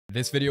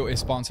This video is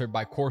sponsored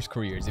by Course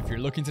Careers. If you're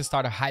looking to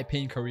start a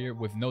high-paying career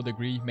with no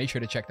degree, make sure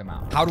to check them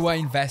out. How do I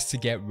invest to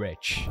get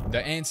rich?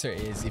 The answer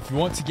is, if you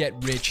want to get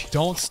rich,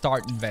 don't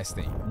start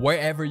investing.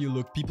 Wherever you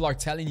look, people are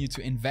telling you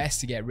to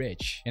invest to get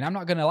rich. And I'm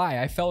not gonna lie,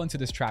 I fell into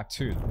this trap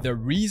too. The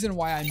reason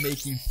why I'm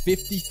making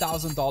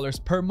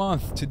 $50,000 per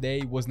month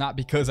today was not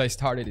because I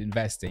started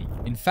investing.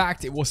 In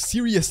fact, it was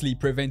seriously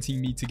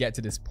preventing me to get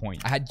to this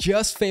point. I had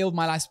just failed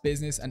my last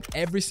business, and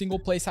every single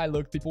place I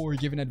looked, people were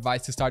giving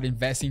advice to start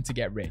investing to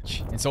get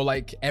rich. And so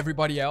like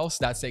everybody else,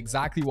 that's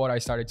exactly what I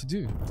started to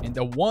do. And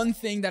the one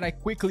thing that I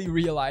quickly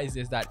realized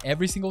is that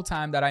every single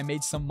time that I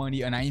made some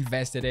money and I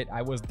invested it,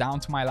 I was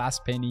down to my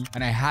last penny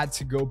and I had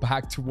to go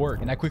back to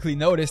work. And I quickly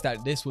noticed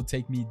that this would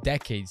take me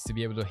decades to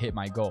be able to hit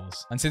my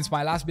goals. And since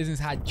my last business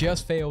had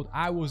just failed,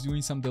 I was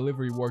doing some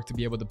delivery work to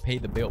be able to pay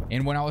the bill.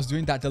 And when I was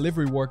doing that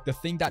delivery work, the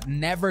thing that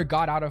never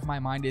got out of my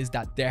mind is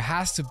that there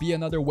has to be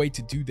another way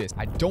to do this.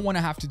 I don't want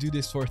to have to do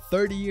this for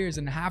 30 years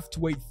and have to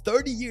wait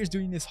 30 years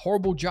doing this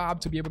horrible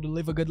job to be able to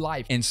live a good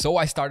life. And so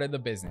I started the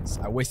business.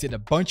 I wasted a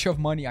bunch of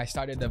money. I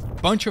started a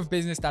bunch of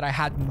business that I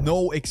had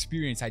no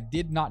experience. I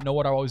did not know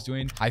what I was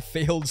doing. I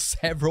failed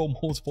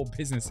multiple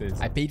businesses.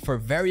 I paid for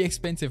very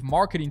expensive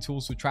marketing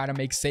tools to try to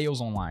make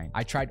sales online.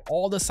 I tried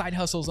all the side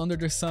hustles under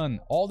the sun,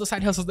 all the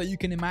side hustles that you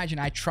can imagine.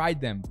 I tried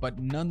them, but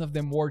none of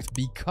them worked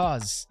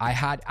because I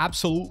had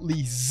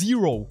absolutely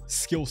zero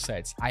skill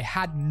sets. I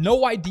had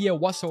no idea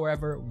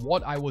whatsoever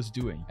what I was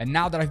doing. And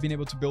now that I've been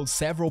able to build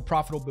several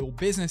profitable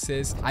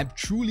businesses, I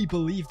truly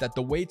believe that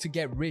the way to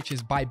get rich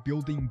is by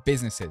building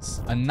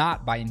businesses and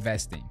not by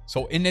investing.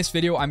 So in this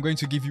video, I'm going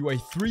to give you a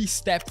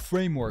 3-step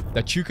framework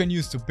that you can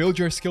use to build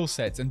your skill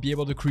sets and be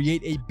able to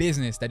create a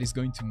business that is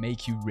going to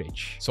make you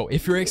rich. So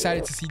if you're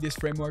excited to see this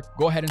framework,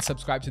 go ahead and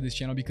subscribe to this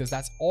channel because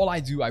that's all I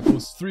do. I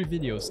post 3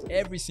 videos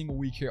every single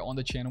week here on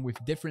the channel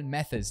with different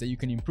methods that you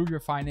can improve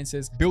your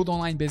finances, build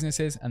online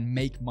businesses, and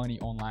make money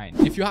online.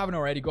 If you haven't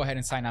already, go ahead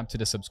and sign up to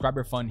the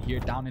subscriber fund here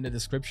down in the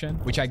description,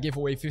 which I give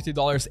away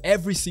 $50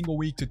 every single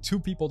week to 2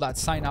 people that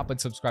sign up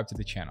and subscribe to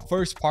the channel.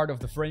 First part of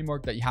the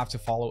framework that you have to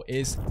follow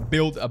is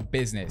build a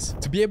business.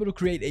 To be able to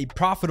create a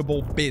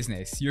profitable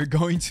business, you're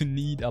going to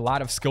need a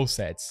lot of skill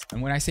sets.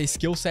 And when I say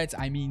skill sets,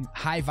 I mean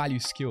high value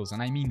skills,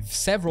 and I mean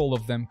several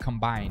of them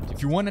combined.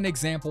 If you want an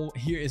example,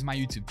 here is my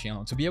YouTube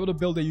channel. To be able to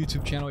build a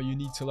YouTube channel, you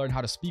need to learn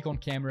how to speak on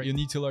camera. You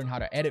need to learn how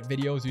to edit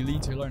videos. You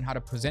need to learn how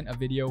to present a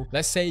video.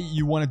 Let's say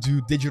you want to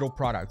do digital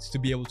products. To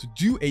be able to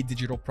do a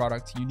digital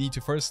product, you need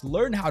to first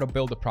learn how to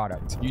build a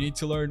product. You need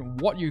to learn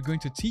what you're going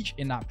to teach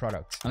in that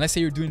product. And let's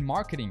say you're doing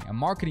marketing, a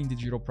marketing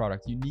digital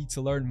product, you need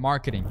to learn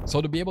marketing.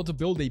 So to be able to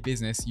build a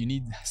business, you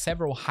need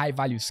several high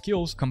value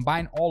skills,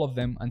 combine all of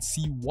them and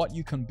see what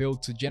you can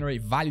build to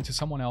generate value to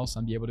someone else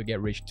and be able to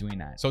get rich doing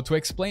that. So to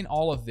explain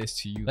all of this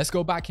to you, let's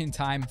go back in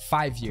time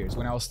 5 years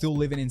when I was still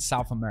living in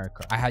South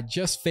America. I had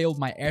just failed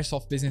my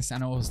airsoft business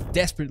and I was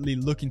desperately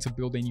looking to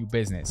build a new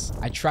business.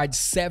 I tried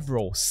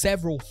several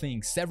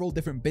things, several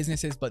different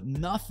businesses, but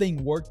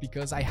nothing worked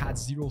because I had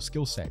zero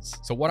skill sets.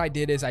 So what I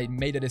did is I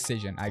made a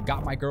decision. I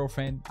got my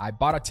girlfriend, I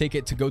bought a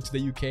ticket to go to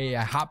the UK,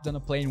 I hopped on a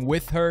plane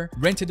with her,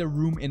 rented a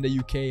room in the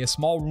UK, a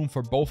small room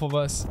for both of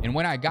us. And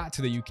when I got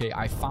to the UK,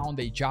 I found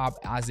a job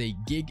as a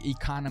gig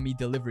economy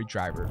delivery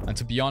driver. And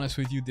to be honest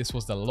with you, this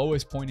was the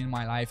lowest point in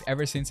my life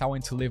ever since I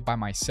went to live by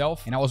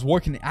myself. And I was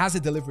working as a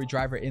delivery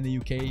driver in the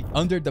UK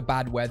under the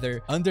bad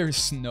weather, under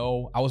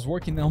snow. I was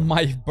working on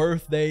my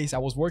birthdays. I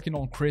was working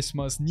on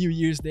Christmas, New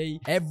Year's Day.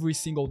 Every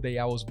single day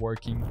I was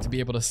working to be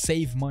able to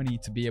save money,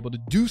 to be able to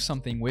do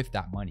something with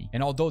that money.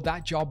 And although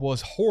that job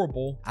was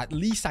horrible, at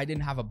least I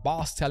didn't have a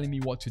boss telling me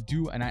what to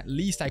do, and at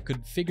least I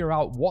could figure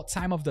out what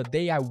time of the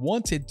day I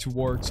wanted to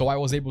work, so I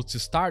was able to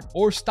start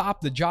or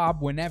stop the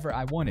job whenever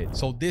I wanted.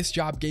 So this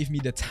job gave me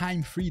the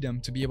time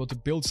freedom to be able to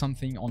build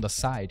something on the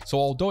side. So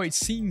although it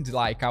seemed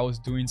like I was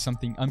doing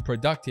something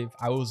unproductive,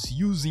 I was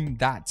using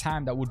that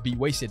time that would be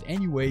wasted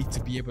anyway to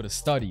be able to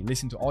study,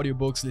 listen to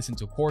audiobooks, listen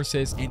to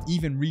courses, and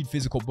even read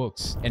physical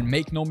books. And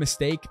make no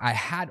mistake, I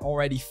had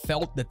already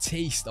felt the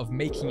taste of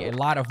making a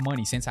lot of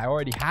money since I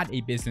already had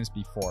a business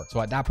before.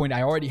 So at that point,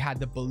 I already had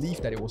the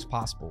belief that it was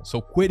possible.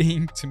 So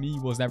quitting to me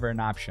was never an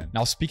option.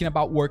 Now, speaking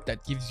about work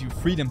that gives you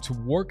freedom to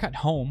work at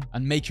home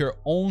and make your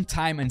own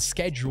time and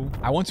schedule,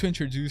 I want to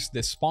introduce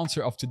the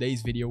sponsor of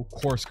today's video,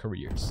 Course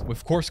Careers.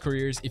 With Course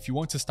Careers, if you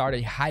want to start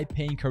a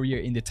high-paying career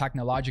in the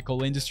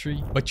technological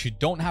industry, but you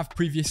don't have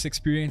previous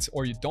experience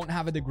or you don't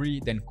have a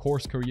degree, then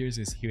Course Careers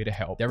is here to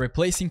help. They're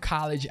replacing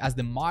college as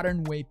the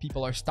modern way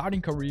people are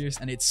starting careers,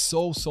 and it's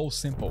so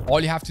simple.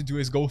 All you have to do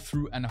is go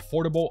through an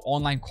affordable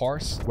online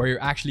course where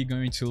you're actually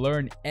going to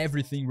learn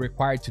everything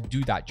required to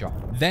do that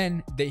job.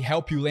 Then they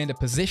help you land a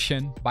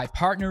position by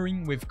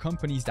partnering with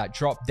companies that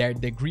drop their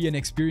degree and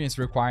experience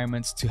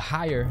requirements to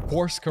hire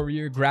Course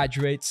Career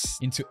graduates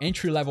into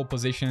entry-level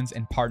positions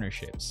and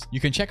partnerships. You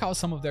can check out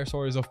some of their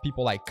stories of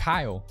people like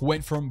Kyle, who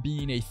went from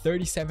being a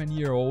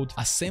 37-year-old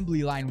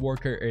assembly line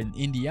worker in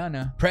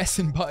Indiana,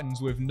 pressing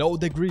buttons with no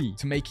degree,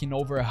 to making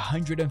over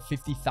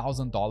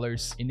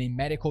 $150,000 in a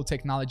medical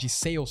technology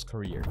sales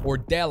career. Or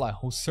Della,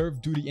 who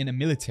served duty in the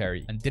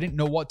military and didn't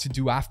know what to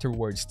do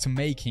afterwards to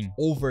making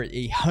over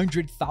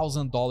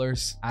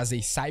 $100,000 as a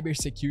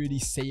cybersecurity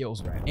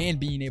sales rep and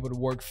being able to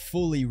work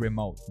fully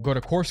remote. Go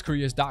to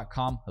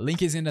coursecareers.com,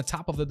 link is in the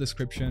top of the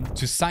description,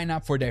 to sign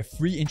up for their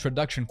free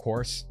introduction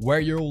course where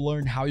you'll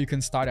learn how you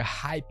can start a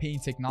high-paying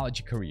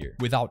technology career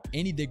without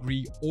any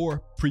degree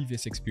or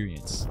previous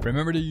experience.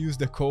 Remember to use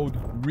the code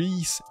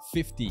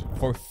REIS50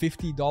 for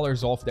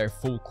 $50 off their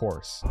full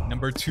course.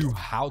 Number 2,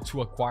 how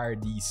to acquire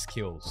these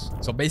skills.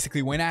 So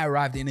basically, when I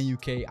arrived in the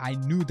UK, I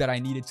knew that I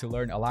needed to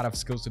learn a lot of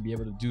skills to be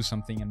able to do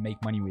something and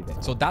make money with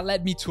it. So that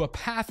led me to a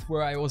path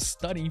where I was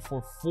studying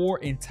for 4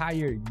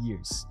 entire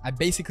years. I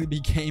basically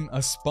became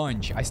a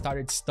sponge. I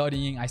started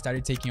studying, I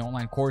started taking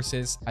online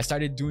courses, I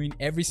started doing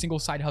every single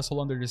side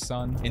hustle under the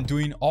sun, and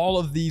doing all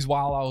of these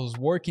while I was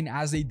working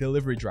as a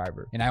delivery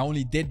driver. And I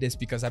only did this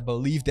because I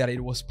believed that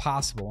it was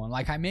possible. And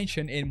like I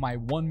mentioned in my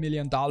 $1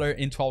 million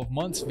in 12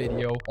 months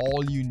video,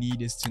 all you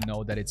need is to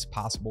know that it's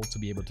possible to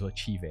be able to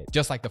achieve it,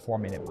 just like the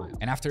 4-minute mile.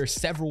 And after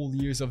several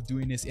years of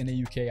doing this in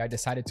the UK, I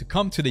decided to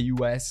come to the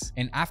US.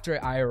 And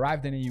after I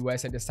arrived in the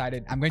US, I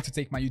decided I'm going to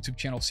take my YouTube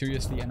channel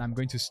seriously, and I'm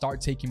going to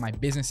start taking my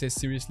businesses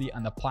seriously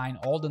and applying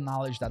all the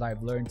knowledge that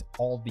I've learned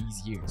all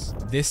these years.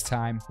 This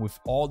time with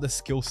all the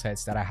skill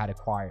sets that I had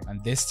acquired.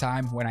 And this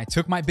time when I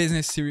took my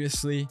business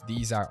seriously,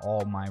 these are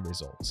all my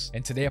results.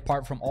 And today,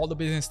 apart from all the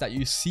business that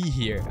you see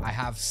here, I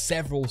have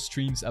several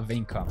streams of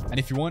income. And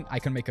if you want, I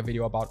can make a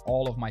video about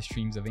all of my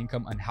streams of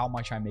income and how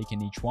much I make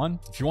in each one.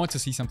 If you want to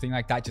see something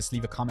like that, just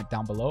leave a comment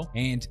down below.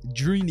 And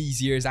during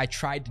these years, I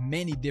tried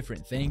many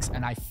different things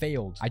and I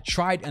failed. I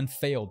tried and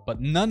failed, but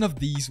none of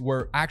these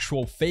were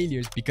actual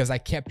failures because I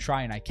kept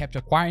trying. I kept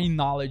acquiring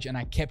knowledge and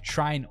I kept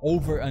trying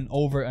over and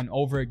over and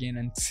over again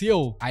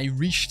until I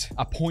reached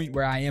a point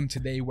where I am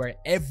today, where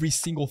every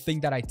single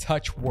thing that I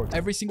touch works.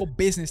 Every single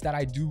business that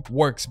I do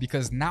works,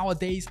 because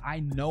nowadays I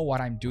know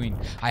what I'm doing.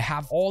 I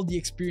have all the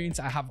experience.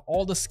 I have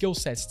all the skill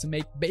sets to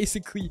make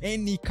basically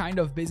any kind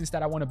of business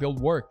that I want to build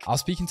work. I was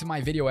speaking to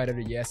my video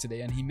editor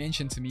yesterday, and he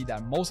mentioned to me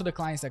that most of the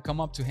clients that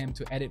come up to him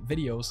to edit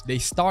videos, they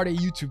start a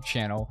YouTube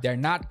channel, they're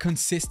not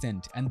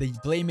consistent, and they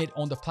blame it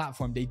on the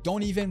platform. They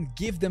don't even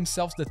give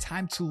themselves the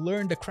time to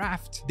learn the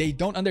craft. They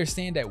don't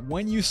understand that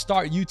when you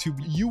start YouTube,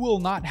 you will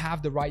not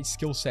have the right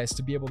skill sets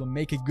to be able to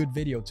make a good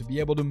video, to be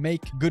able to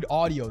make good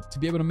audio, to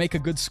be able to make a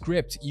good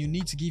script. You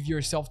need to give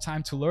yourself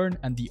time to learn,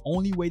 and the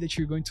only way that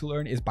you're going to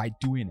learn is by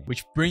doing it.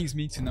 Which brings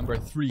me to number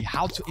 3,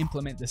 how to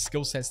implement the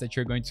skill sets that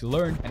you're going to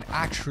learn and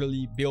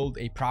actually build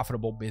a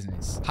profitable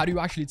business. How do you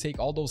actually take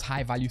all those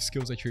high value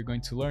skills that you're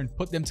going to learn,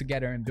 put them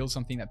together and build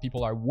something that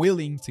people are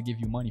willing to give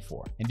you money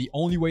for? And the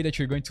only way that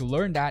you're going to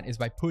learn that is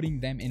by putting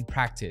them in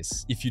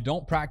practice. If you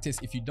don't practice,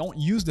 if you don't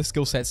use the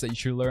skill sets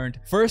that you learned,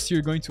 first,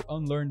 you're going to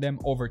unlearn them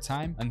over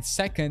time. And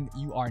second,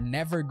 you are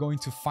never going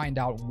to find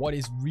out what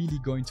is really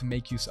going to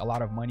make you a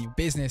lot of money.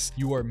 Business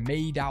you are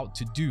made out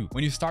to do.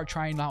 When you start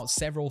trying out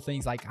several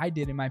things like I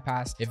did in my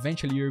past,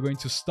 eventually you're going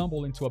to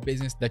stumble into a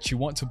business that you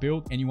want to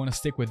build and you want to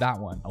stick with that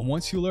one. And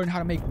once you learn how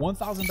to make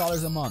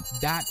 $1,000 a month,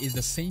 that is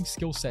the same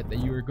skill set that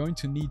you are going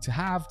to need to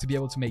have to be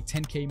able to make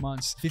 10K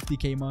months,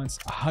 50K months,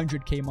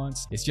 100K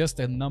months. It's just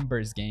a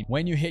numbers game.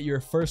 When you hit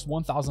your first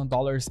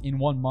 $1,000 in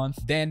 1 month,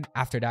 then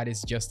after that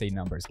is just a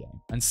numbers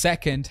game. And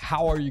second,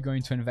 how are you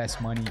going to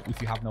invest money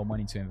if you have no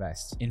money to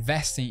invest?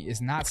 Investing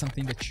is not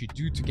something that you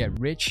do to get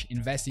rich.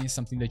 Investing is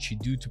something that you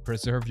do to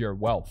preserve your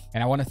wealth.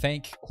 And I want to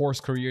thank Course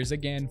Careers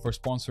again for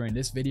sponsoring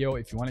this video.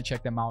 If you want to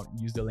check them out,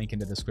 use the link in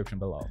the description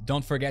below.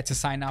 Don't forget to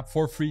sign up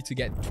for free to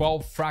get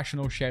 12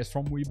 fractional shares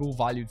from Webull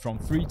valued from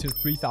 $3,000 to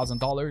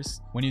 $3,000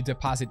 when you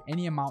deposit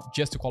any amount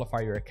just to qualify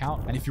your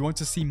account. And if you want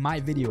to see my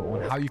video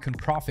on how you can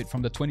profit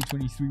from the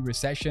 2023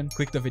 recession,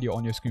 click the video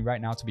on your screen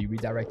right now to be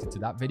redirected to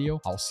that video.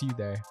 I'll see you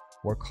there.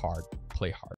 Work hard, play hard.